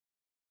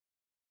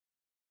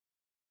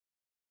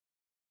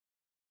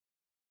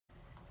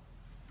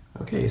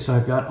Okay, so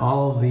I've got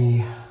all of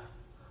the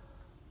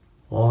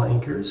wall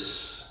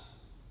anchors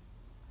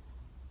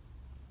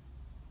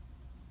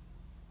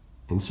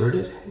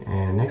inserted,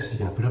 and next you're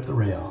going to put up the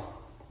rail.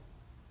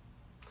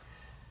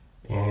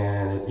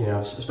 And you know,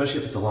 especially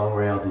if it's a long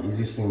rail, the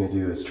easiest thing to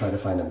do is try to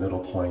find a middle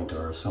point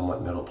or a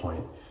somewhat middle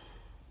point,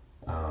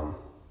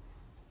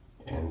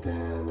 and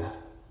then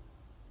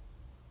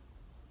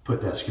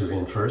put that screw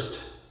in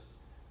first,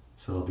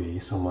 so it'll be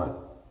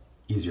somewhat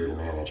easier to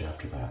manage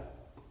after that.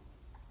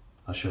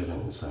 I'll show you that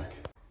in a sec.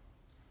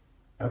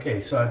 Okay,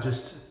 so I've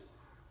just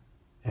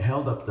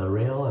held up the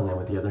rail, and then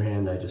with the other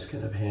hand I just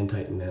kind of hand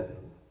tighten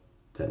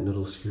that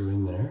middle screw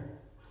in there.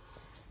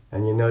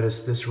 And you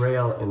notice this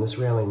rail, in this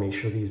railing, make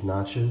sure these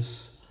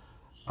notches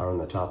are on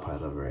the top part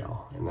of the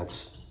rail, and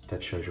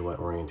that shows you what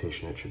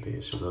orientation it should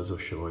be. So those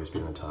should always be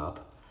on the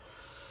top.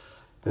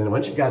 Then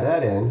once you've got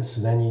that in,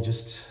 so then you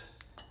just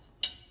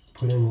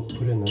put in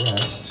the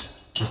rest,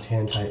 just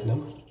hand tighten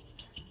them.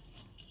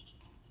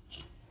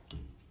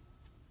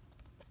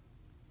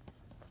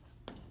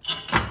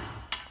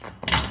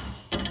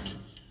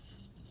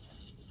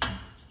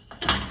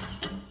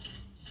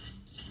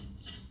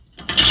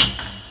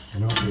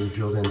 And hopefully you've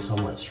drilled in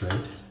somewhat straight.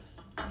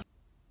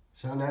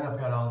 So now I've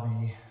got all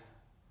the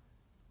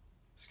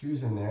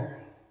screws in there,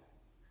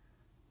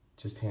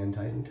 just hand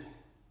tightened.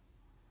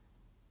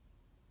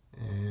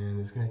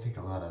 And it's going to take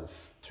a lot of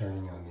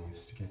turning on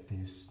these to get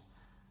these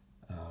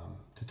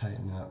to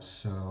tighten up.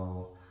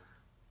 So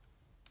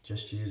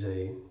just use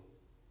a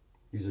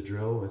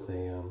drill with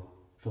a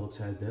Phillips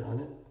head bit on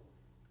it,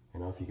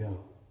 and off you go.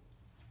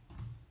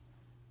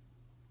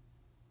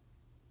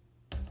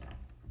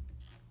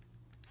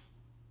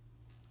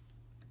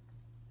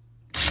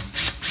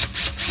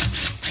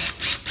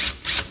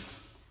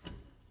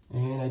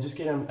 And I just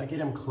get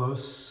them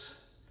close,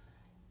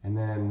 and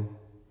then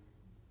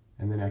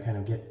I kind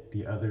of get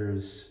the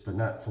others, but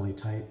not fully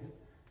tight,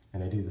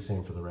 and I do the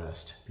same for the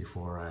rest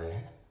before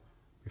I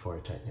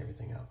tighten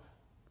everything up.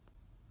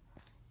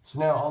 So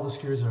now all the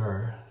screws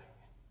are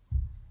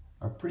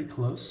pretty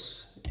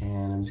close,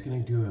 and I'm just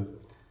going to do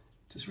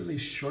just really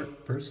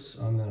short bursts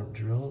on the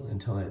drill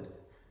until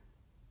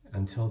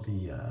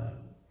the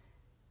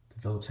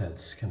Phillips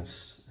head kind of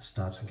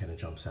stops and kind of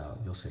jumps out.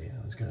 You'll see.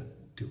 I was going to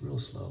do it real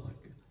slow,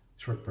 like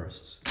short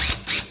bursts.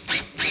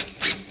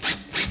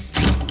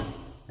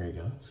 There you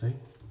go, see?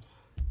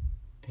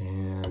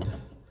 And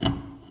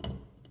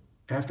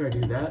after I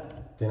do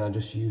that, then I'll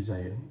just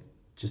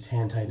just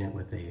hand tighten it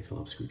with a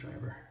Phillips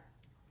screwdriver.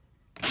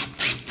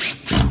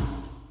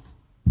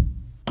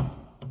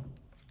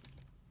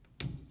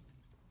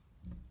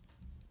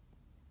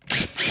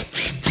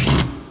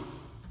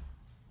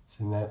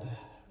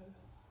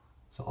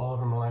 So all of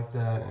them are like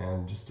that,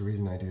 and just the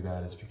reason I do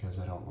that is because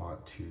I don't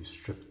want to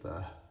strip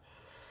the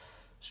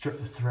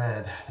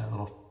thread, that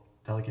little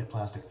delicate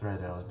plastic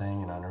thread that I was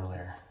banging on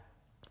earlier.